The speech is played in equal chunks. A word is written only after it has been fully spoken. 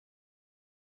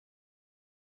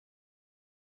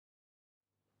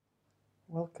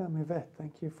Welcome, Yvette.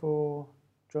 Thank you for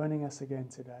joining us again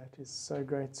today. It is so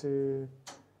great to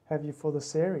have you for the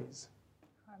series.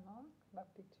 Hi, Mark.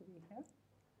 Lovely to be here.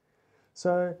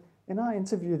 So, in our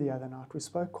interview the other night, we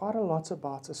spoke quite a lot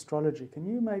about astrology. Can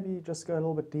you maybe just go a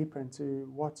little bit deeper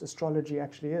into what astrology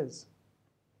actually is?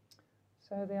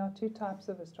 So there are two types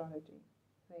of astrology.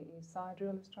 There is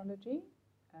sidereal astrology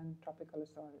and tropical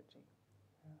astrology.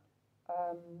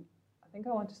 I think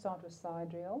I want to start with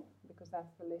sidereal because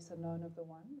that's the lesser known of the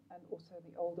one and also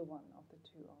the older one of the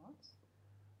two arts.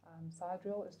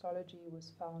 Sidereal astrology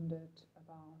was founded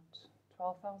about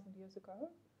 12,000 years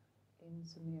ago in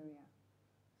Sumeria.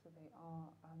 So there are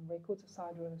records of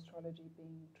sidereal astrology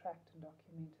being tracked and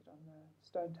documented on the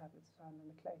stone tablets found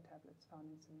and the clay tablets found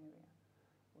in Sumeria,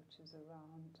 which is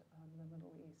around the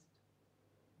Middle East.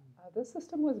 This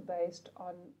system was based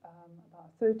on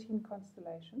about 13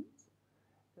 constellations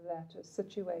that are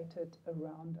situated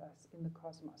around us in the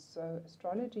cosmos. So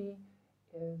astrology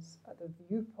is the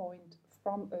viewpoint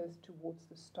from Earth towards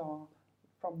the star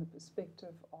from the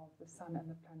perspective of the sun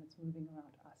and the planets moving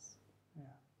around us,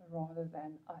 rather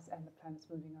than us and the planets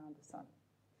moving around the sun.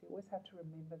 So you always have to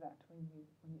remember that when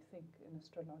you think in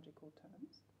astrological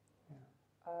terms.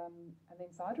 And then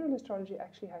sidereal astrology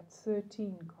actually had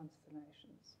 13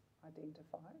 constellations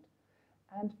identified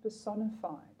and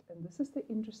personified. And this is the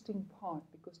interesting part,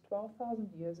 because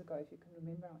 12,000 years ago, if you can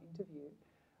remember our interview,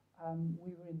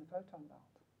 we were in the photon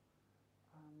belt.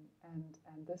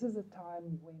 And this is a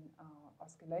time when our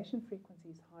oscillation frequency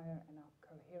is higher and our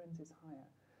coherence is higher.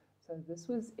 So this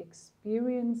was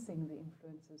experiencing the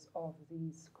influences of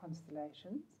these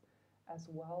constellations as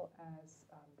well as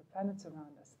the planets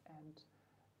around us, and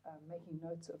making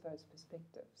notes of those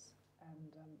perspectives,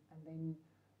 and then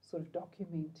sort of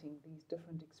documenting these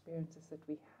different experiences that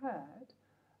we had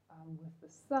with the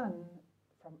sun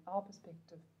from our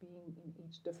perspective being in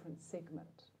each different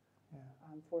segment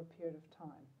for a period of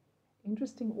time.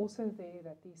 Interesting also there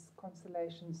that these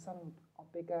constellations, some are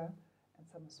bigger and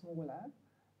some are smaller,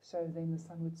 so then the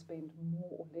sun would spend more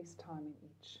or less time in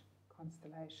each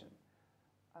constellation.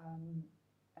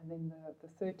 And then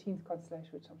the 13th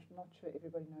constellation, which I'm not sure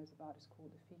everybody knows about, is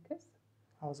called Ophiuchus.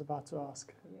 I was about to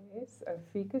ask. Yes,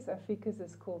 Ophiuchus. Ophiuchus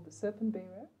is called the serpent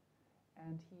bearer,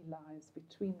 and he lies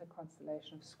between the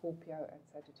constellation of Scorpio and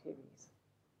Sagittarius.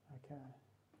 Okay.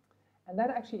 And that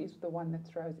actually is the one that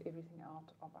throws everything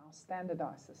out of our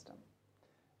standardized system.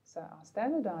 So our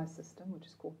standardized system, which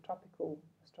is called tropical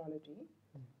astrology,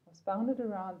 was founded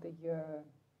around the year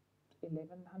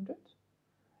 1100,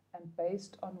 and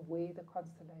based on where the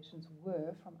constellations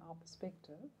were from our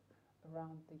perspective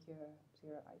around the year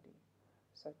 0 AD.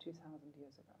 So 2,000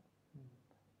 years ago.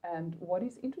 And what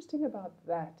is interesting about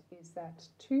that is that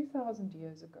 2,000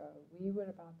 years ago, we were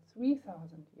about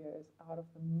 3,000 years out of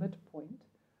the midpoint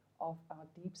of our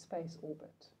deep space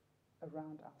orbit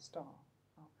around our star,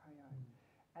 our Chiron.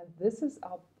 And this is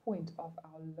our point of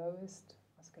our lowest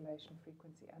oscillation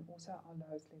frequency and also our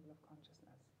lowest level of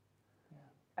consciousness.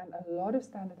 And a lot of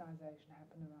standardization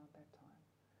happened around that time.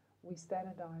 We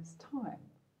standardize time.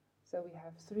 So we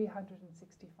have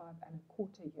 365 and a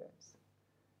quarter years.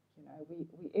 You know, we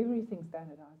everything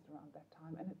standardized around that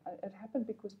time, and it happened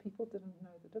because people didn't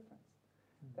know the difference.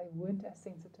 They weren't as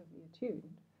sensitively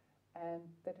attuned, and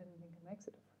they didn't think it makes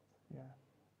a difference.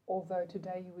 Although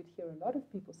today you would hear a lot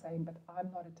of people saying, but I'm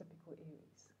not a typical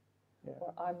Aries,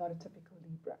 or I'm not a typical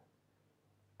Libra.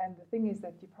 And the thing is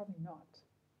that you're probably not.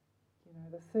 You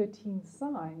know, the 13th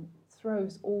sign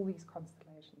throws all these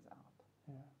constellations out.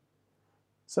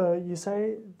 So you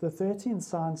say the 13th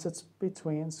sign sits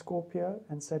between Scorpio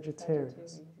and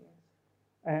Sagittarius. Yes.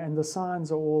 And the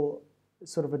signs are all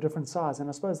sort of a different size. And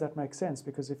I suppose that makes sense,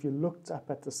 because if you looked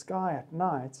up at the sky at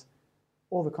night,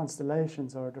 all the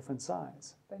constellations are a different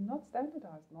size. They're not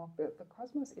standardized, Mark. The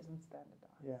cosmos isn't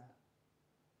standardized.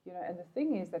 You know, and the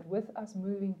thing is that with us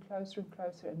moving closer and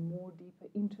closer and more deeper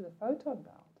into the photon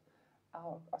belt,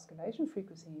 our oscillation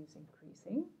frequency is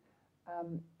increasing,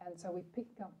 and so we're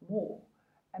picking up more.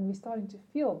 And we're starting to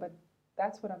feel, but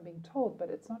that's what I'm being told, but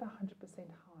it's not 100%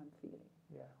 how I'm feeling.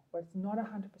 Or it's not 100%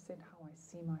 how I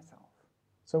see myself.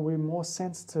 So we're more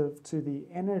sensitive to the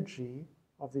energy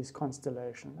of these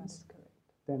constellations. That is correct.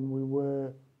 Than we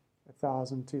were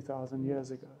 1,000, 2,000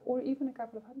 years ago. Or even a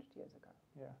couple of hundred years ago.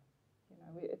 You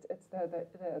know, it's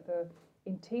the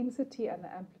intensity and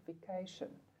the amplification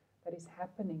that is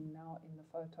happening now in the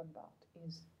photon belt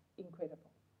is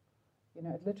incredible. You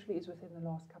know, it literally is within the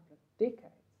last couple of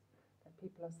decades that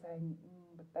people are saying,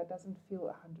 but that doesn't feel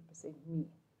 100% me.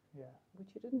 Which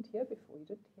you didn't hear before. You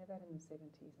didn't hear that in the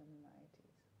 70s and in the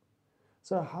 80s.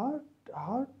 So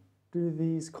how do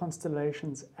these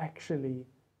constellations actually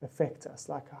affect us?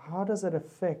 Like, how does it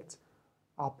affect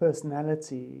our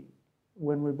personality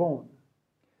when we're born?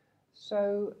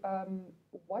 So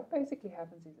what basically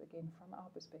happens is, again, from our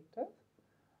perspective,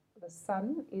 the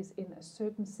sun is in a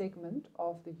certain segment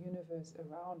of the universe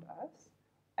around us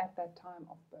at that time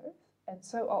of birth, and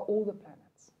so are all the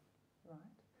planets, right?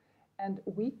 And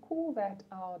we call that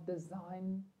our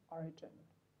design origin.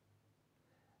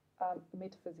 A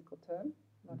metaphysical term,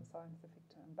 not a scientific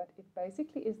term, but it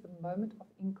basically is the moment of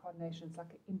incarnation. It's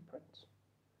like an imprint.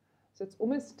 So it's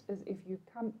almost as if you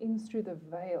come in through the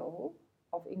veil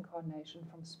of incarnation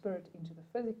from spirit into the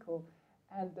physical,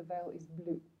 and the veil is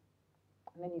blue.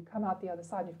 And then you come out the other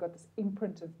side, you've got this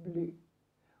imprint of blue.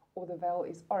 Or the veil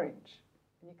is orange,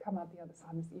 and you come out the other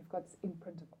side, and you've got this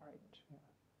imprint of orange. Yeah.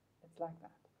 It's like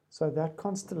that. So that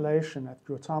constellation at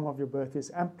your time of your birth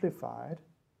is amplified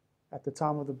at the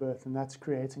time of the birth, and that's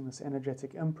creating this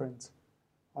energetic imprint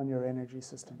on your energy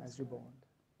system as you're born.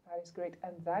 That is great,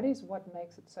 and that is what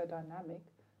makes it so dynamic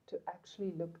to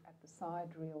actually look at the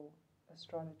sidereal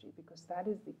astrology, because that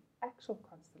is the actual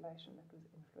constellation that was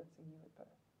influencing you at birth.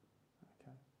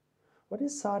 Okay. What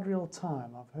is sidereal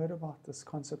time? I've heard about this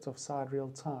concept of sidereal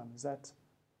time. Is that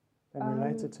then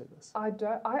related to this? I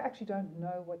actually don't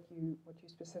know what you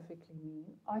specifically mean.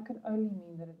 I can only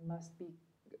mean that it must be.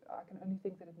 I can only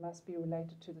think that it must be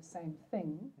related to the same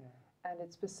thing, and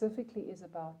it specifically is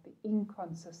about the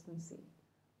inconsistency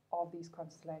of these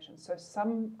constellations. So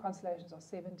some constellations are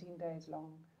 17 days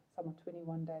long, some are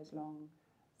 21 days long,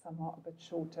 some are a bit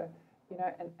shorter, you know,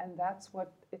 and that's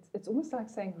what it's almost like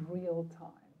saying real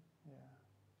time,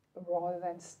 rather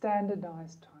than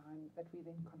standardized time that we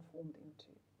then conformed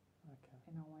into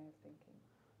in our way of thinking.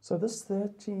 So this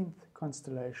 13th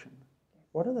constellation,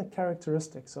 what are the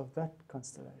characteristics of that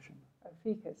constellation?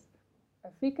 Ophiuchus.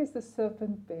 Ophiuchus, the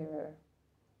serpent bearer,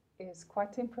 is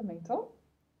quite temperamental.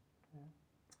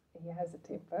 He has a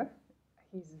temper.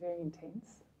 He's very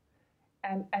intense.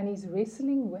 And he's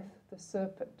wrestling with the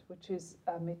serpent, which is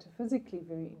metaphysically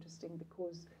very interesting,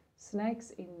 because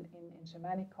snakes in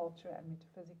shamanic culture and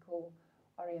metaphysical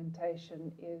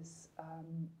orientation is,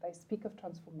 they speak of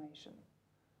transformation,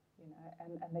 you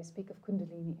know, and they speak of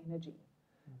Kundalini energy.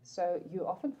 So you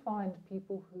often find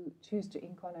people who choose to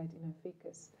incarnate in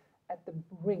Ophiuchus at the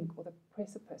brink or the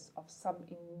precipice of some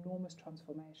enormous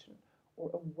transformation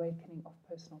or awakening of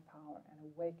personal power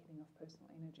and awakening of personal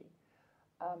energy.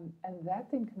 And that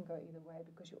then can go either way,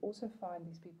 because you also find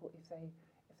these people, if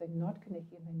they're not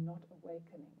connecting and they're not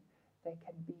awakening, they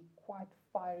can be quite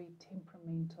fiery,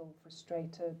 temperamental,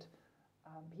 frustrated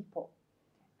people.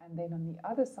 And then on the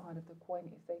other side of the coin,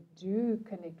 if they do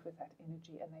connect with that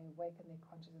energy and they awaken their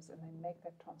consciousness and they make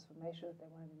that transformation that they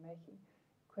want to be making,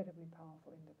 incredibly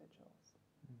powerful individuals.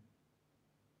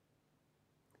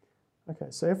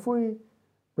 Okay, so if we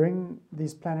bring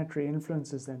these planetary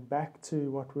influences then back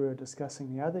to what we were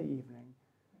discussing the other evening,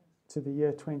 to the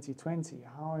year 2020,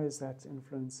 how is that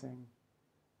influencing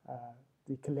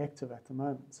the collective at the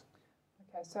moment?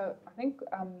 Okay, so I think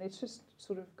let's just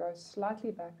sort of go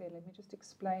slightly back there. Let me just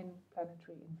explain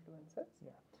planetary influences.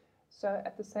 So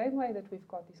at the same way that we've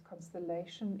got these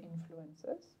constellation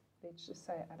influences, let's just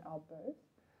say at our birth,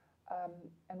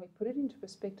 and we put it into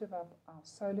perspective of our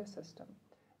solar system,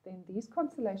 then these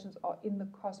constellations are in the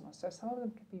cosmos. So some of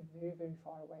them can be very, very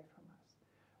far away from us,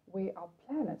 where our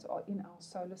planets are in our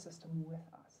solar system with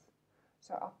us.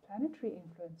 So our planetary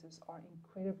influences are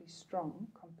incredibly strong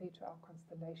compared to our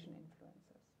constellation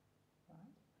influences.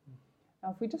 Right?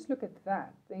 Now, if we just look at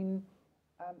that, then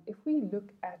if we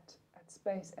look at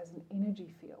space as an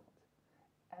energy field,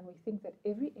 and we think that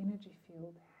every energy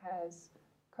field has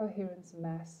coherence,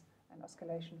 mass, and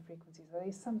oscillation frequencies, so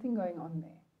there's something going on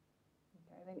there.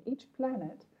 Okay? Then each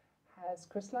planet has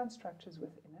crystalline structures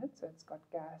within it, so it's got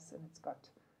gas, and it's got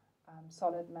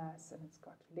solid mass, and it's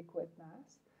got liquid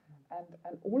mass.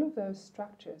 And all of those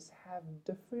structures have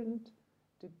different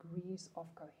degrees of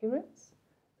coherence,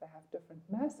 they have different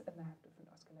mass, and they have different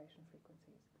oscillation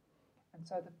frequencies. And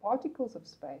so the particles of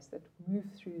space that move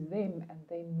through them and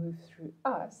then move through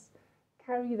us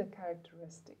carry the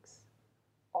characteristics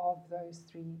of those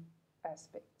three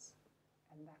aspects.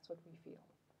 And that's what we feel.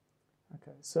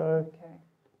 Okay, so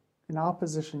in our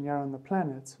position here on the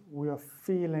planet, we are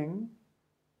feeling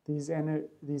these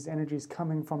energies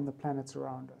coming from the planets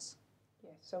around us.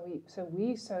 Yes,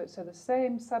 so the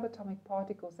same subatomic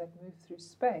particles that move through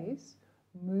space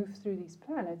move through these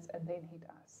planets and then hit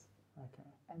us. Okay.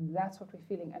 And that's what we're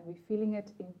feeling. And we're feeling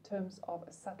it in terms of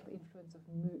a subtle influence of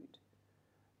mood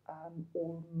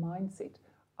or mindset.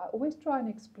 I always try and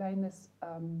explain this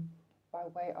by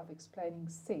way of explaining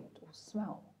scent or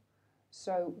smell.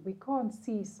 So we can't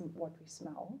see what we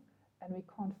smell, and we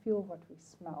can't feel what we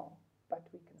smell, but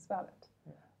we can smell it.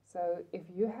 Yeah. So if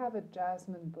you have a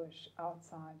jasmine bush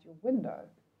outside your window,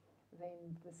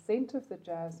 then the scent of the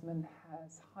jasmine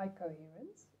has high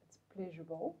coherence, it's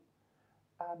pleasurable,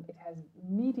 it has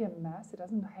medium mass, it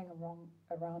doesn't hang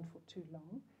around for too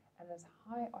long, and there's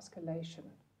high oscillation.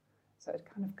 So it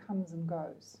kind of comes and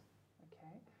goes,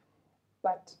 okay?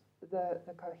 But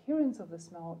the coherence of the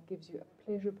smell gives you a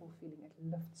pleasurable feeling, it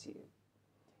lifts you.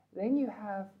 Then you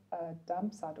have a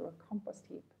dump site or a compost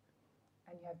heap,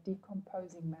 and you have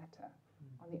decomposing matter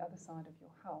on the other side of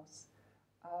your house.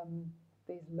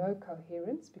 There's low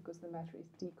coherence because the matter is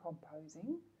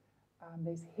decomposing.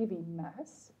 There's heavy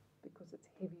mass because it's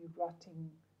heavy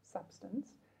rotting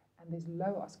substance, and there's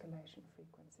low oscillation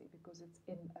frequency because it's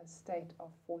in a state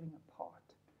of falling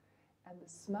apart. And the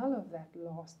smell of that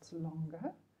lasts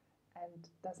longer and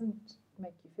doesn't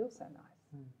make you feel so nice.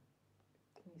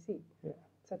 Can you see? Yeah.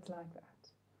 So it's like that.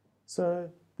 So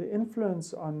the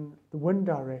influence on the wind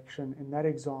direction in that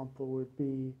example would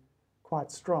be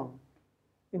quite strong.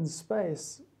 In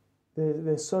space,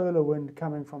 there's solar wind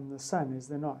coming from the sun, is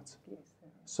there not? Yes,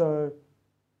 there is. So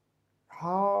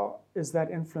how is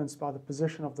that influenced by the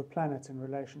position of the planet in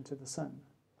relation to the sun?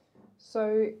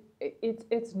 So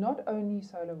it's not only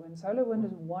solar wind. Solar wind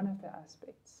is one of the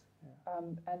aspects. Yeah.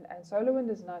 And solar wind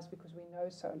is nice because we know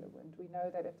solar wind. We know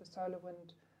that if the solar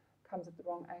wind comes at the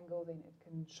wrong angle, then it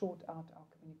can short out our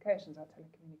communications, our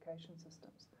telecommunication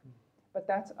systems. But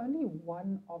that's only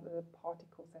one of the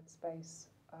particles that space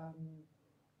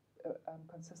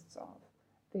consists of.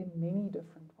 There are many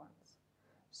different ones.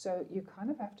 So you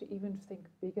kind of have to even think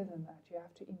bigger than that. You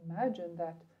have to imagine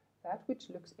that that which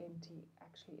looks empty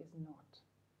actually is not.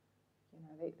 You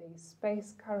know, there's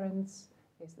space currents,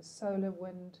 there's the solar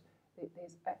wind,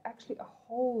 there's actually a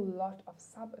whole lot of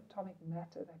subatomic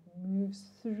matter that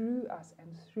moves through us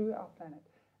and through our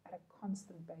planet at a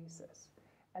constant basis.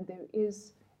 And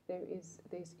there's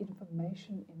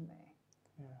information in there.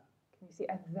 Yeah. Can you see?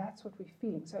 And that's what we're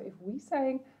feeling. So if we're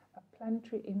saying a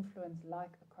planetary influence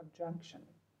like a conjunction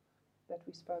that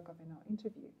we spoke of in our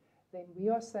interview, then we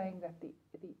are saying that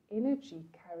the energy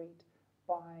carried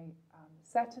by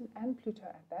Saturn and Pluto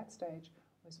at that stage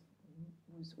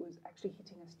was actually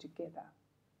hitting us together.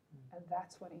 And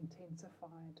that's what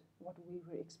intensified what we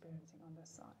were experiencing on this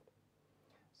side.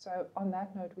 So on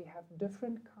that note, we have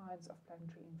different kinds of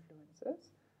planetary influences.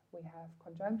 We have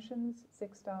conjunctions,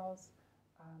 sextiles,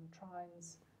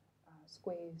 trines,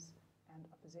 squares, and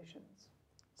oppositions.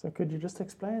 So could you just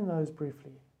explain those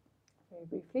briefly? Very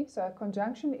briefly. So a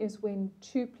conjunction is when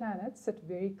two planets sit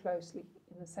very closely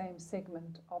in the same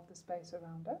segment of the space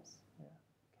around us. Yeah.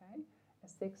 Okay. A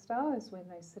sextile is when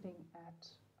they're sitting at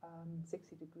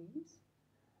 60 degrees.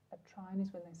 A trine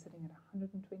is when they're sitting at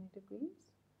 120 degrees.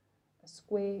 A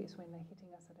square is when they're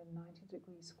hitting us at a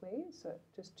 90-degree square. So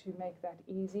just to make that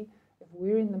easy, if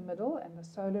we're in the middle and the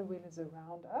solar wheel is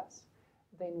around us,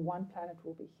 then one planet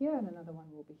will be here and another one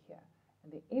will be here.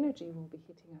 And the energy will be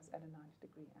hitting us at a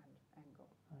 90-degree angle.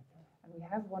 Okay. And we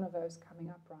have one of those coming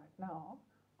up right now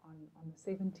on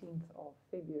the 17th of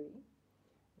February,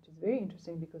 which is very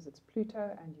interesting because it's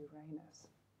Pluto and Uranus.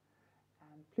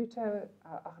 And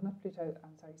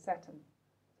Saturn.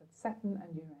 So it's Saturn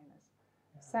and Uranus.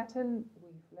 Yeah. Saturn,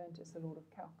 we've learned, is the lord of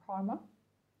karma.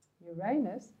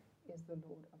 Uranus is the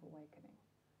lord of awakening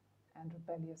and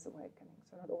rebellious awakening.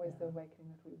 So not always the awakening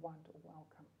that we want or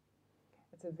welcome.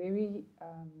 It's a very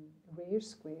rare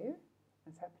square.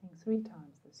 It's happening 3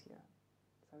 times this year.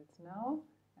 So it's now,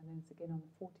 and then it's again on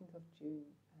the 14th of June,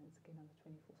 and it's again on the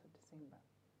 24th of December.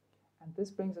 And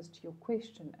this brings us to your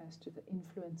question as to the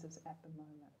influences at the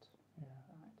moment. Yeah.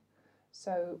 Right.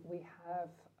 So we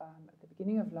have, at the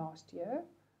beginning of last year,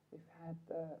 we've had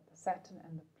the Saturn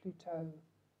and the Pluto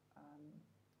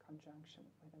conjunction,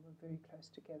 where they were very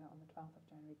close together on the 12th of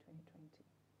January 2020.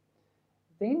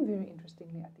 Then, very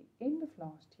interestingly, at the end of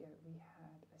last year, we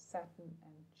had a Saturn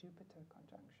and Jupiter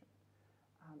conjunction.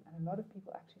 And a lot of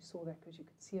people actually saw that because you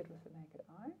could see it with the naked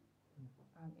eye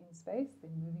in space,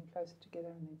 then moving closer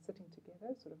together and then sitting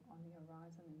together, sort of on the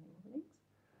horizon in the evenings.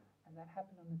 And that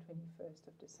happened on the 21st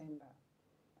of December.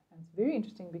 And it's very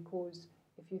interesting because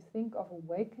if you think of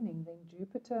awakening, then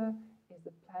Jupiter is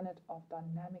the planet of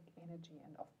dynamic energy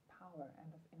and of power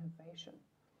and of innovation.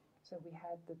 So we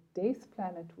had the death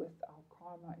planet with our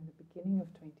karma in the beginning of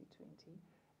 2020,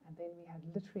 and then we had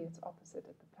literally its opposite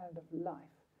at the planet of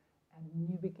life and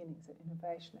new beginnings and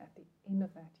innovation at the end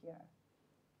of that year,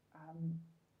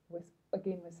 with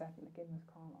Saturn, again with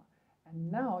karma. And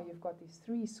now you've got these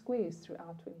 3 squares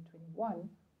throughout 2021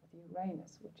 with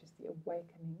Uranus, which is the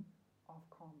awakening of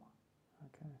karma.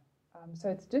 Okay. So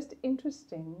it's just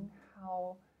interesting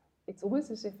how it's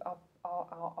almost as if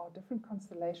our different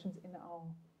constellations in our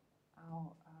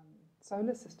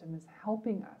solar system is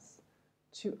helping us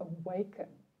to awaken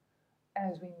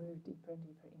as we move deeper and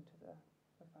deeper into the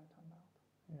photon belt.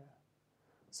 Yeah.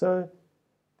 So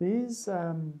these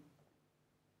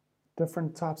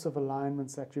different types of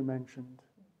alignments that you mentioned,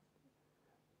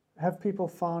 have people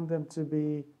found them to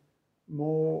be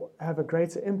have a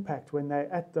greater impact when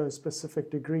they're at those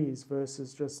specific degrees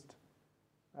versus just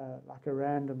like a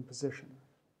random position?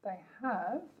 They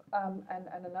have,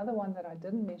 and another one that I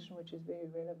didn't mention, which is very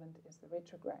relevant, is the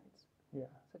retrogrades.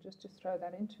 Yeah. So just to throw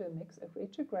that into a mix, a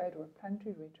retrograde or a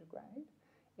planetary retrograde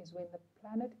is when the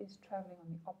planet is traveling on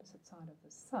the opposite side of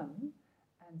the sun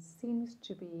and seems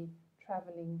to be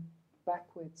traveling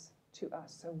backwards to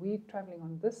us. So we're traveling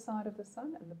on this side of the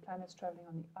sun and the planet's traveling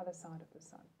on the other side of the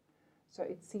sun. So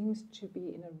it seems to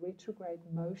be in a retrograde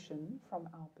motion from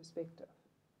our perspective.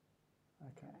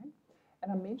 Okay.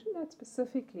 And I mention that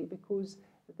specifically because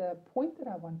the point that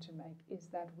I want to make is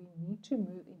that we need to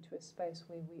move into a space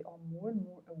where we are more and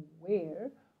more aware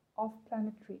of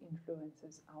planetary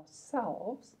influences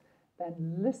ourselves than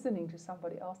listening to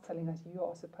somebody else telling us you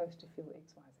are supposed to feel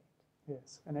X, Y, Z.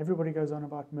 Yes, and everybody goes on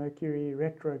about Mercury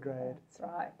retrograde. That's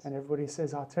right. And everybody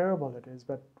says how terrible it is,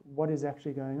 but what is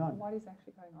actually going on? What is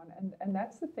actually going on? And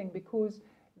that's the thing, because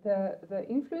the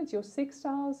influence, your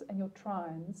sextiles and your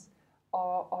trines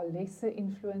are lesser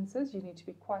influences. You need to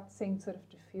be quite sensitive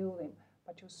to feel them.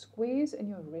 But your squares and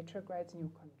your retrogrades and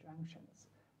your conjunctions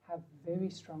have very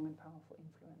strong and powerful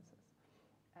influences.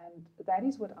 And that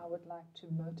is what I would like to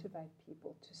motivate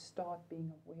people to start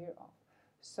being aware of.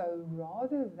 So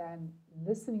rather than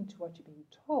listening to what you're being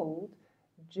told,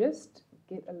 just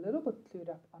get a little bit clued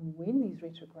up on when these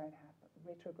retrogrades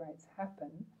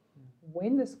happen,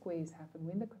 when the squares happen,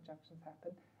 when the conjunctions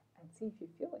happen, and see if you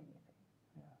feel anything.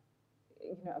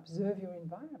 Observe your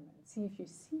environment, see if you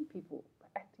see people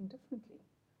acting differently.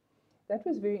 That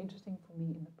was very interesting for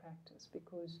me in the practice,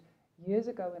 because years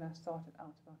ago when I started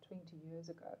out, about 20 years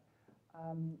ago,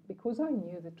 because I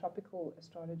knew that tropical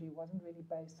astrology wasn't really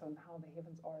based on how the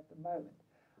heavens are at the moment,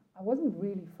 I wasn't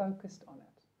really focused on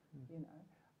it.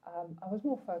 I was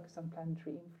more focused on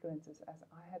planetary influences as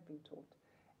I had been taught.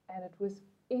 And it was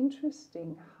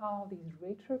interesting how these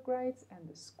retrogrades and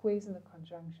the squares and the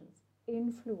conjunctions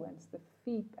influence the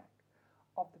feedback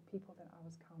of the people that I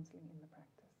was counseling in the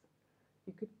practice.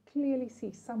 You could clearly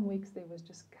see some weeks there was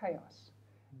just chaos,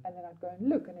 and then I'd go and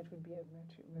look and it would be a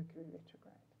Mercury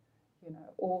retrograde,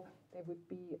 or there would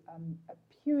be a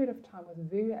period of time with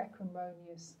very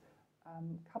acrimonious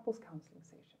couples counseling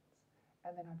sessions,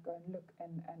 and then I'd go and look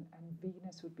and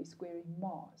Venus would be squaring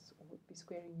Mars or would be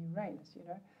squaring Uranus,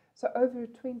 So over a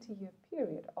 20-year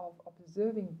period of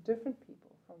observing different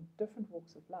people from different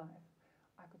walks of life,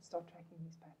 I could start tracking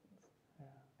these patterns.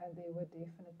 Yeah. And there were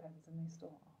definite patterns, and they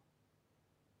still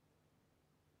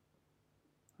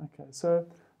are. Okay, so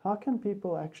how can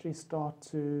people actually start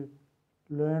to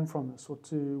learn from this or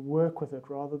to work with it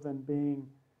rather than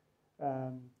being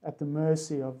at the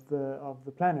mercy of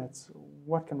the planets?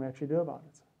 What can we actually do about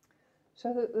it?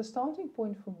 So the starting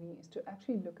point for me is to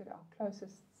actually look at our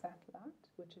closest satellite,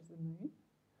 which is the moon.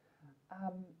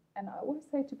 And I always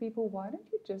say to people, why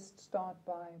don't you just start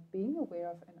by being aware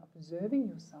of and observing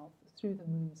yourself through the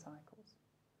moon cycles?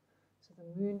 So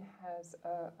the moon has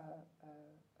a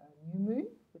new moon,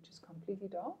 which is completely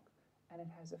dark, and it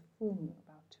has a full moon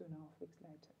about 2.5 weeks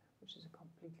later, which is a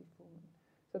completely full moon.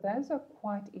 So those are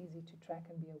quite easy to track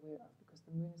and be aware of, because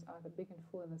the moon is either big and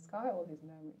full in the sky or there's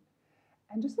no moon.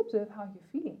 And just observe how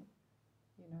you're feeling,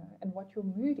 and what your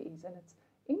mood is. And it's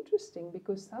interesting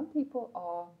because some people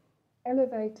are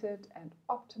elevated and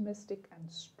optimistic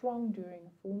and strong during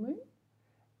a full moon,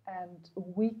 and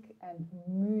weak and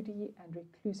moody and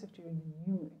reclusive during a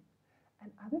new moon.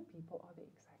 And other people are the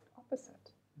exact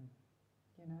opposite,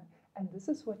 And this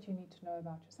is what you need to know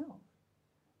about yourself.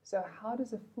 So how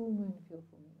does a full moon feel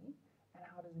for me, and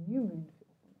how does a new moon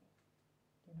feel for me?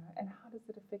 And how does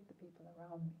it affect the people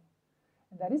around me?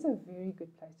 And that is a very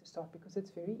good place to start, because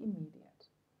it's very immediate.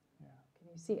 Yeah.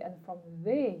 Can you see? And from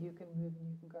there you can move and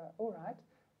you can go, all right,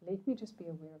 let me just be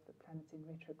aware of the planets in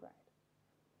retrograde.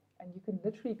 And you can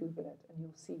literally Google it and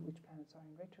you'll see which planets are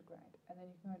in retrograde. And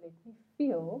then you can go, let me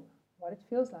feel what it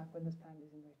feels like when this planet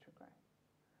is in retrograde.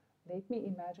 Let me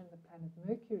imagine the planet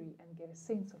Mercury and get a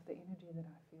sense of the energy that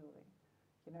I feel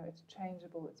there. It's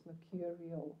changeable, it's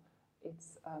mercurial,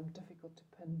 it's difficult to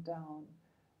pin down.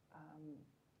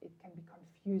 It can be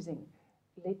confusing.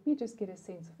 Let me just get a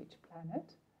sense of each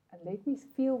planet, and let me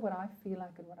feel what I feel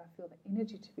like and what I feel the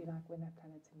energy to be like when that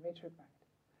planet's in retrograde.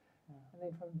 Yeah. And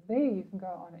then from there you can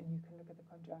go on and you can look at the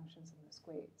conjunctions and the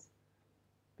squares.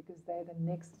 because they're the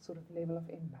next sort of level of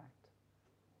impact.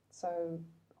 So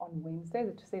on Wednesday,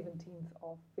 the 17th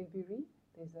of February,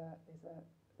 there's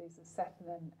a Saturn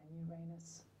and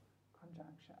Uranus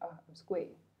conjunction,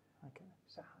 square. Okay.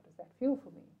 So how does that feel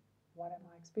for me? What am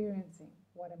I experiencing?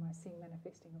 What am I seeing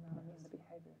manifesting around me in the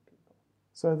behavior of people?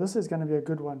 So this is going to be a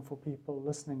good one for people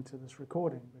listening to this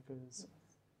recording, because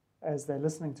as they're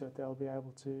listening to it, they'll be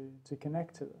able to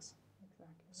connect to this.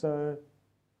 Exactly. So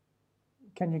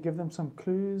can you give them some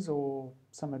clues or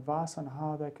some advice on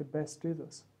how they could best do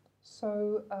this?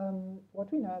 So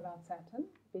what we know about Saturn,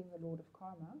 being the Lord of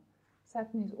Karma,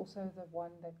 Saturn is also the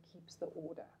one that keeps the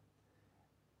order.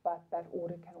 But that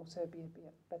order can also be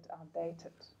a bit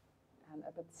outdated and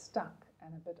a bit stuck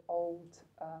and a bit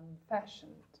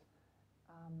old-fashioned.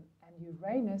 And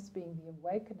Uranus, being the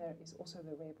awakener, is also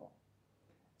the rebel.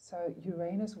 So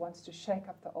Uranus wants to shake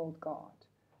up the old guard.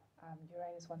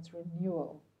 Uranus wants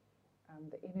renewal.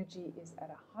 The energy is at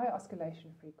a high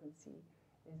oscillation frequency.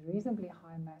 It's reasonably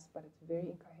high mass, but it's very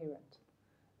incoherent.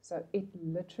 So it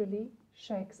literally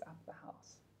shakes up the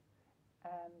house.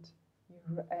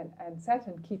 And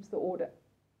Saturn keeps the order.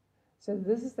 So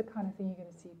this is the kind of thing you're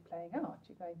going to see playing out.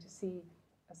 You're going to see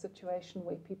a situation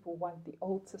where people want the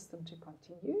old system to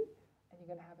continue, and you're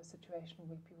going to have a situation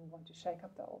where people want to shake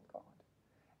up the old guard.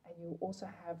 And you also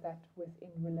have that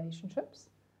within relationships,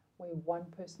 where one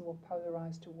person will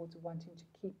polarize towards wanting to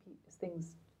keep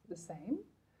things the same,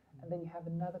 and then you have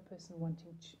another person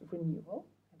wanting renewal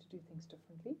and to do things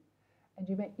differently. And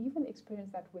you may even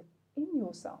experience that within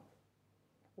yourself,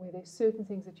 where there's certain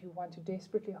things that you want to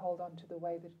desperately hold on to the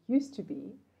way that it used to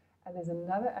be, and there's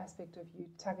another aspect of you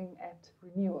tugging at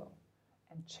renewal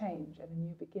and change and a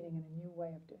new beginning and a new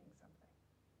way of doing something.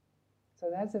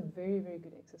 So that's a very, very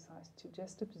good exercise to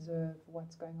just observe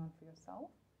what's going on for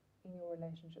yourself in your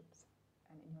relationships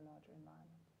and in your larger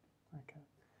environment. Okay.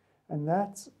 And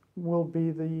that will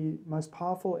be the most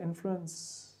powerful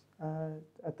influence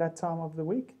at that time of the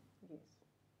week? Yes.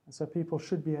 And so people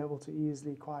should be able to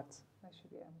easily They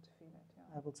should be able to feel it,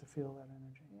 yeah. able to feel that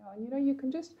energy. Yeah, and you know, you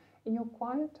can just, in your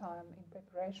quiet time, in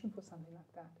preparation for something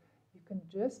like that, you can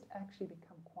just actually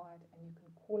become quiet and you can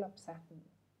call up Saturn.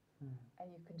 And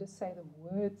you can just say the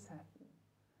word Saturn.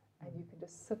 And you can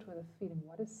just sit with a feeling.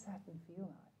 What does Saturn feel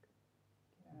like?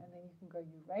 You know, and then you can go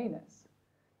Uranus,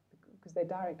 because they're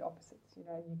direct opposites. You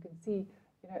know, and you can see,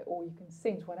 you know, or you can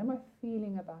sense, what am I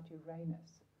feeling about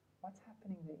Uranus? What's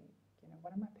happening there? You know,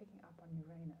 what am I picking up on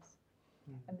Uranus?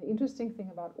 And the interesting thing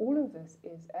about all of this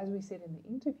is, as we said in the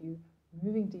interview,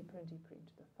 moving deeper and deeper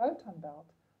into the photon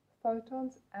belt,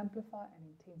 photons amplify and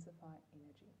intensify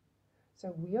energy.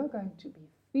 So we are going to be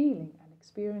feeling and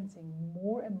experiencing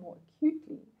more and more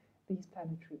acutely these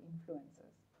planetary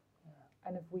influences. Yeah.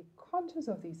 And if we're conscious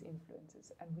of these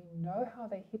influences and we know how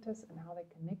they hit us and how they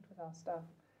connect with our stuff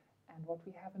and what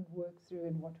we haven't worked through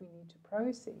and what we need to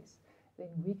process, then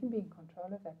we can be in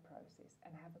control of that process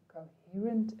and have a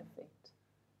coherent effect.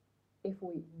 If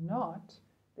we're not,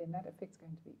 then that effect's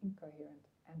going to be incoherent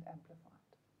and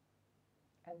amplified.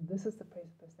 And this is the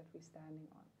precipice that we're standing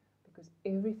on, because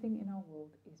everything in our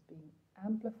world is being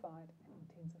amplified and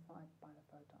intensified by the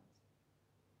photons.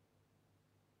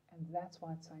 And that's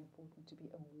why it's so important to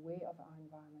be aware of our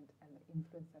environment and the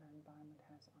influence that our environment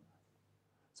has on us.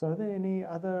 So are there any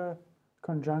other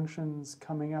conjunctions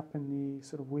coming up in the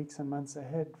sort of weeks and months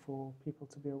ahead for people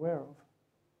to be aware of?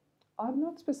 I'm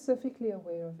not specifically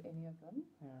aware of any of them.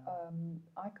 Yeah.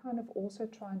 I kind of also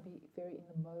try and be very in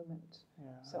the moment.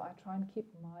 Yeah. So I try and keep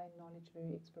my knowledge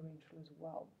very experiential as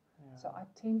well. Yeah. So I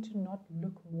tend to not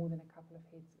look more than a couple of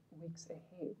weeks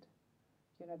ahead,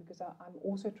 you know, because I'm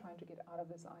also trying to get out of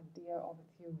this idea of a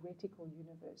theoretical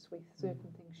universe where certain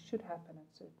things should happen at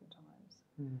certain times,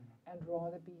 and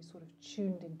rather be sort of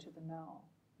tuned into the now.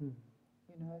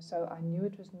 You know, so I knew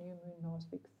it was new moon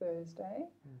last week Thursday,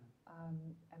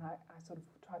 and I sort of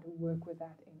tried to work with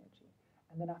that energy.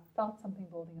 And then I felt something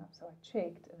building up, so I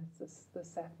checked, and it's the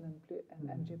Saturn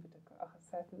and Jupiter,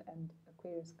 Saturn and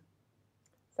Aquarius,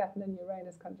 Saturn and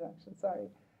Uranus conjunction, sorry.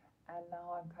 And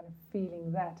now I'm kind of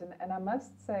feeling that. And I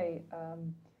must say,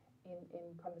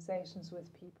 in conversations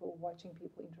with people, watching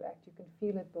people interact, you can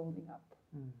feel it building up.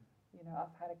 You know,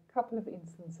 I've had a couple of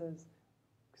instances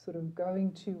sort of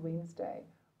going to Wednesday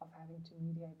of having to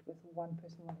mediate with one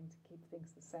person wanting to keep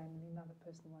things the same and another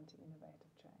person wanting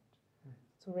innovative change.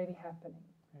 It's already happening.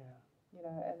 Yeah. You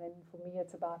know, and then for me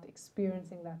it's about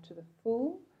experiencing that to the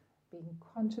full, being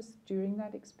conscious during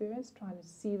that experience, trying to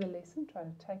see the lesson,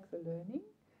 trying to take the learning,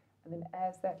 and then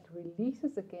as that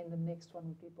releases again, the next one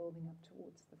would be building up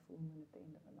towards the full moon at the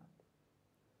end of the month.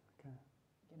 Okay.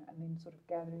 You know, and then sort of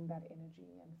gathering that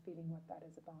energy and feeling what that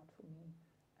is about for me,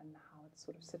 and how it's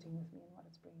sort of sitting with me and what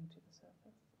it's bringing to the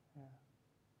surface. Yeah.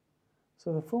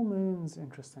 So the full moon's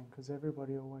interesting because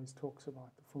everybody always talks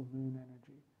about the full moon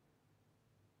energy.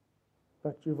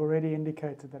 But you've already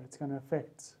indicated that it's going to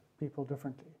affect people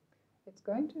differently. It's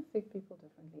going to affect people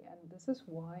differently, and this is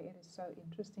why it is so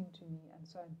interesting to me and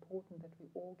so important that we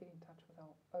all get in touch with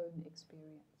our own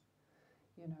experience.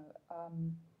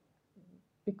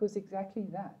 Because exactly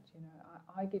that,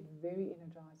 I get very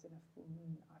energized in a full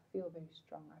moon. I feel very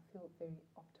strong. I feel very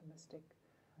optimistic.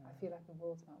 Yeah. I feel like the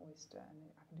world's my oyster and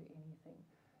I can do anything.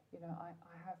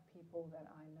 I have people that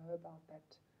I know about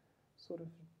that sort of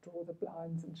draw the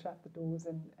blinds and shut the doors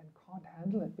and can't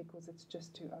handle it because it's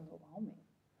just too overwhelming.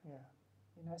 Yeah.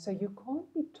 So you can't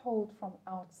be told from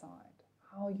outside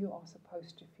how you are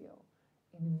supposed to feel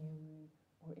in a new moon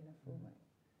or in a full moon.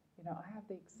 I have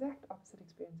the exact opposite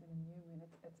experience in a new moon.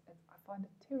 I find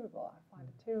it terrible. I find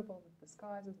it terrible that the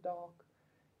skies is dark.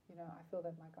 I feel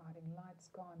that my guiding light's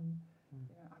gone.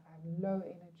 I've had low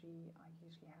energy. I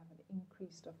usually have an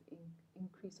increase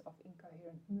of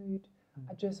incoherent mood.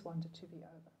 I just want it to be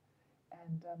over.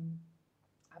 And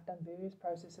I've done various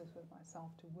processes with myself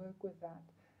to work with that.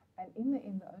 And in the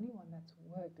end, the only one that's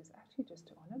worked is actually just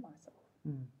to honor myself.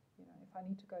 If I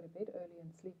need to go to bed early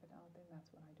and sleep it out, then that's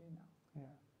what I do now.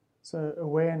 Yeah. So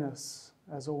awareness,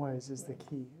 as always, is the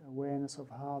key. Awareness of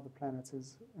how the planet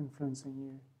is influencing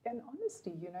you. And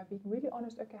honesty, being really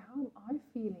honest. Okay, how am I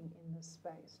feeling in this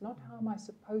space? Not how am I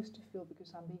supposed to feel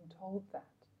because I'm being told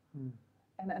that.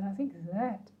 And I think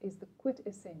that is the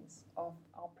quintessence of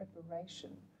our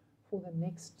preparation for the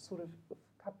next sort of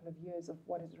couple of years of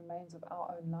what remains of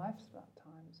our own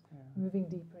lifetimes, moving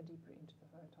deeper and deeper into the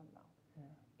photon belt,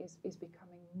 is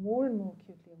becoming more and more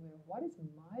acutely aware of what is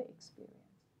my experience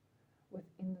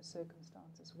within the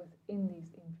circumstances, within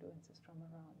these influences from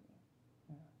around me.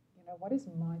 What is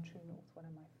my true north? What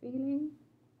am I feeling?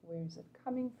 Where is it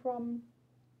coming from?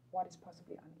 What is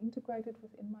possibly unintegrated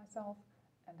within myself?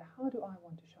 And how do I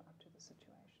want to show up to the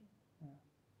situation?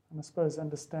 And I suppose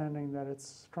understanding that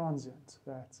it's transient,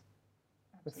 that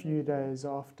a few days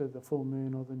after the full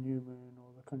moon or the new moon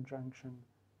or the conjunction,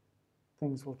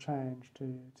 things will change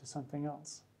to something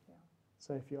else.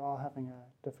 So if you are having a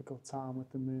difficult time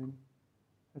with the moon,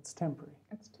 it's temporary.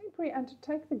 It's temporary, and to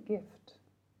take the gift.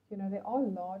 There are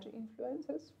larger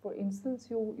influences. For instance,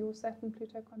 your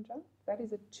Saturn-Pluto conjunct, that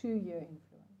is a 2-year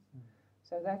influence.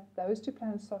 So that those two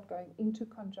planets start going into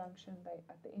conjunction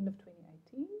at the end of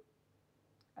 2018,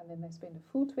 and then they spend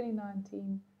a full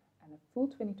 2019 and a full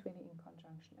 2020 in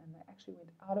conjunction, and they actually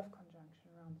went out of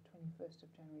conjunction around the 21st of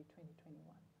January 2021.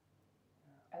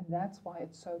 And that's why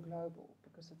it's so global,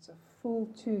 because it's a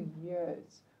full 2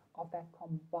 years of that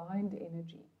combined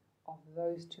energy of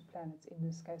those two planets, in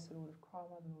this case the Lord of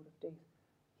Karma, the Lord of Death,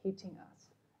 hitting us.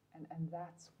 And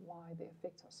that's why the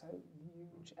effects are so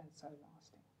huge and so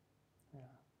lasting.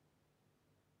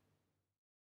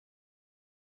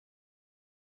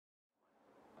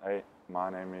 Hey,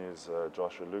 my name is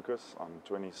Joshua Lucas. I'm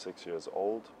 26 years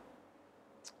old.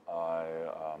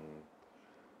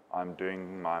 I'm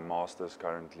doing my master's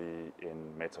currently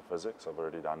in metaphysics. I've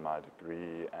already done my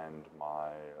degree and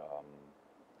my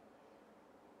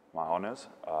honors,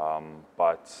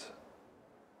 but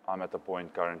I'm at the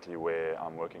point currently where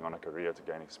I'm working on a career to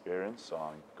gain experience. So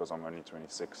because I'm only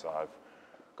 26, I've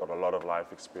got a lot of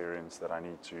life experience that I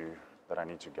need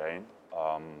to gain.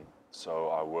 So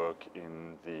I work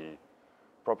in the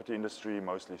property industry,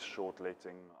 mostly short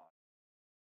letting.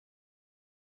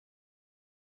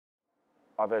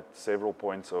 I've had several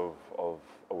points of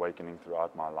awakening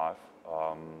throughout my life.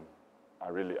 I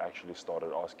really actually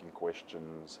started asking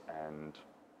questions and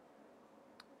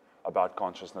about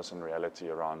consciousness and reality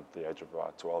around the age of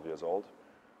about 12 years old.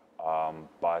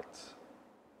 But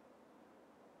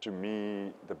to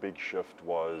me, the big shift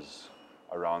was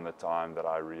around the time that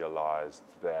I realized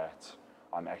that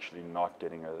I'm actually not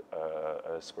getting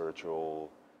a spiritual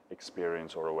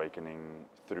experience or awakening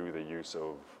through the use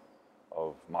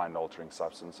of mind-altering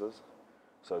substances.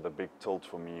 So the big tilt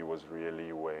for me was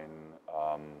really when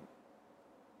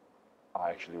I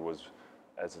actually was,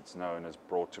 as it's known, as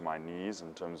brought to my knees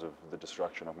in terms of the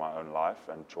destruction of my own life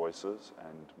and choices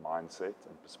and mindset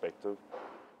and perspective.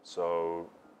 So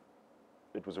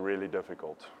it was really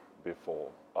difficult before.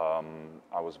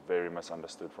 I was very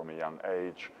misunderstood from a young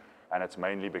age, and it's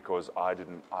mainly because I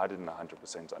didn't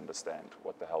 100% understand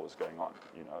what the hell was going on,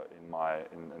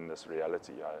 in this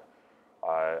reality.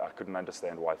 I couldn't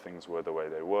understand why things were the way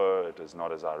they were. It is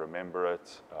not as I remember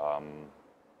it.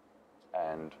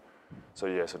 And so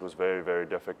yes, it was very, very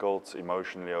difficult,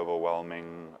 emotionally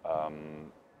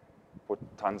put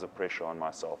tons of pressure on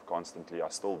myself constantly. I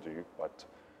still do, but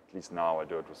at least now I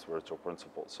do it with spiritual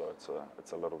principles, so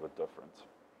it's a little bit different.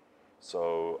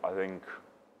 So I think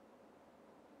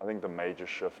the major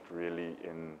shift really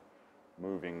in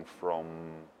moving from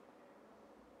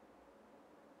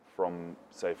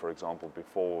say, for example,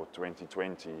 before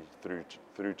 2020 through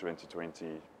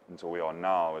 2020 until we are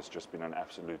now has just been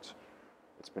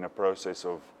it's been a process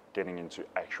of getting into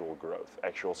actual growth,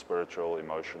 actual spiritual,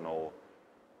 emotional,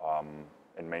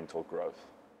 and mental growth.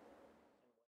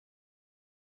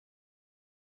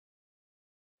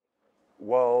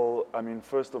 Well, I mean,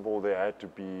 first of all, there had to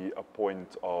be a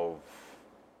point of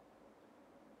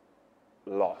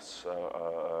loss,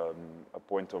 a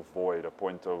point of void, a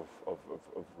point of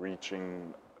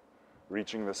reaching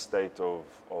the state of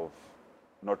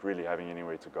not really having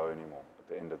anywhere to go anymore at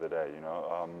the end of the day, you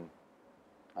know.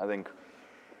 I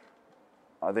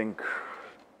think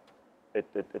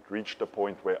it reached a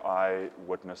point where I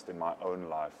witnessed in my own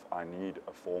life, I need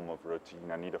a form of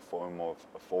routine, I need a form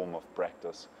of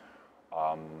practice,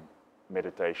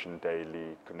 meditation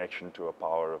daily, connection to a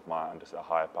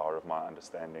higher power of my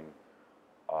understanding.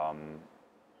 I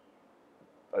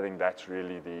think that's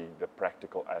really the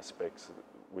practical aspects,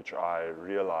 which I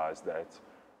realized that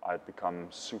I'd become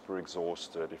super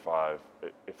exhausted if I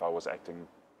was acting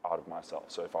out of myself.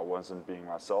 So if I wasn't being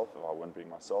myself,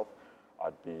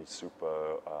 I'd be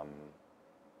super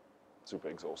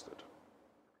exhausted.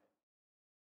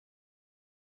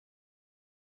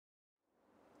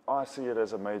 I see it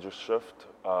as a major shift.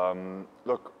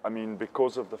 Look, I mean,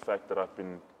 because of the fact that I've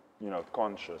been, you know,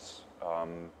 conscious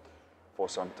for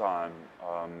some time,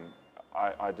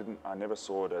 I never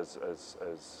saw it as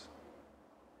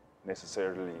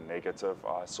necessarily negative.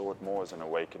 I saw it more as an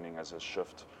awakening, as a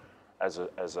shift, as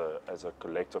a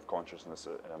collective consciousness,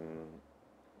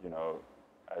 you know,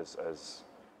 as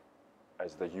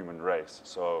the human race.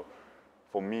 So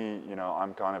for me, you know,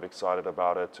 I'm kind of excited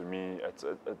about it. To me, it's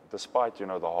despite, you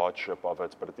know, the hardship of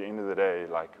it, but at the end of the day,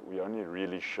 like, we only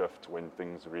really shift when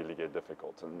things really get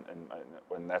difficult,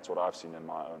 and that's what I've seen in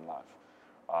my own life.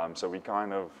 So we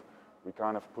kind of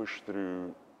push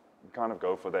through, we kind of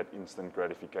go for that instant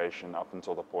gratification up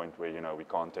until the point where, you know, we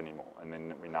can't anymore, and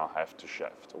then we now have to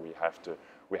shift. We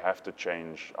have to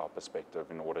change our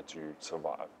perspective in order to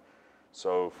survive.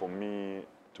 So for me,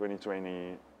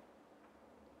 2020,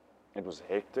 it was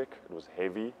hectic, it was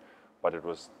heavy, but it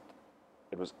was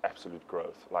absolute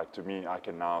growth. Like, to me, I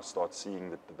can now start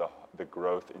seeing the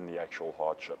growth in the actual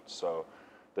hardship. So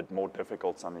the more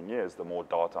difficult something is, the more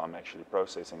data I'm actually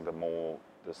processing, the more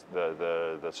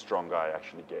the stronger I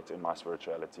actually get in my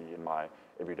spirituality, in my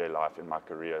everyday life, in my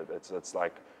career. It's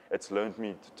like, it's learned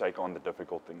me to take on the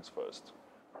difficult things first,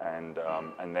 and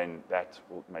then that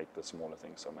will make the smaller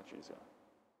things so much easier.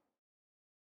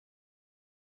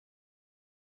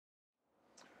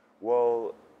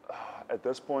 Well, at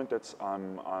this point,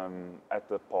 I'm at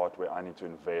the part where I need to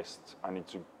invest. I need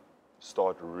to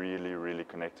start really, really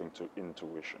connecting to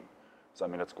intuition. So I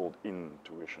mean, it's called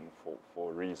intuition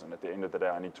for a reason. At the end of the day,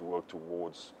 I need to work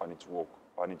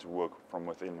from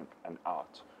within and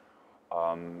out.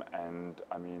 And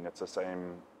I mean, it's the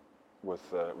same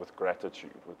with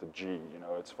gratitude, with the G. You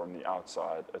know, it's from the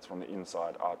outside, it's from the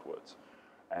inside outwards.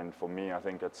 And for me, I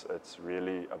think it's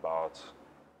really about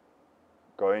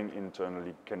going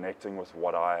internally, connecting with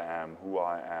what I am, who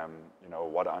I am, you know,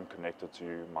 what I'm connected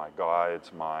to, my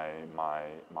guides, my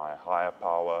higher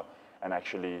power, and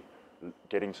actually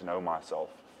getting to know myself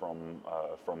from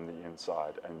the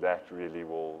inside, and that really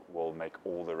will make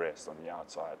all the rest on the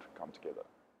outside come together.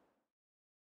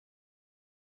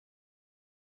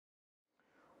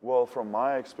 Well, from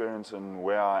my experience and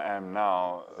where I am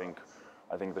now,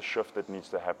 I think the shift that needs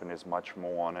to happen is much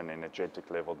more on an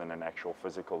energetic level than an actual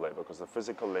physical level, because the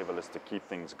physical level is to keep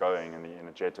things going, and the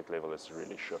energetic level is to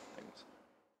really shift things.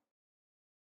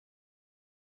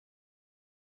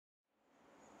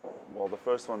 Well, the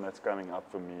first one that's coming up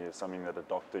for me is something that a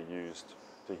doctor used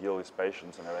to heal his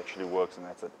patients, and it actually works, and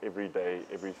that's that every day,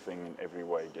 everything in every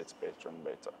way gets better and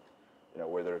better, you know,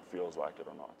 whether it feels like it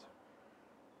or not.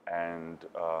 And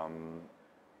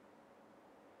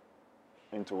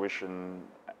intuition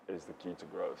is the key to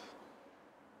growth.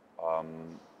 I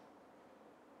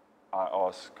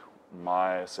ask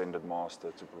my Ascended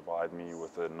Master to provide me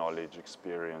with the knowledge,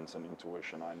 experience, and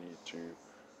intuition I need to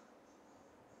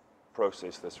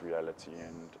process this reality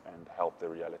and help the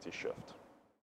reality shift.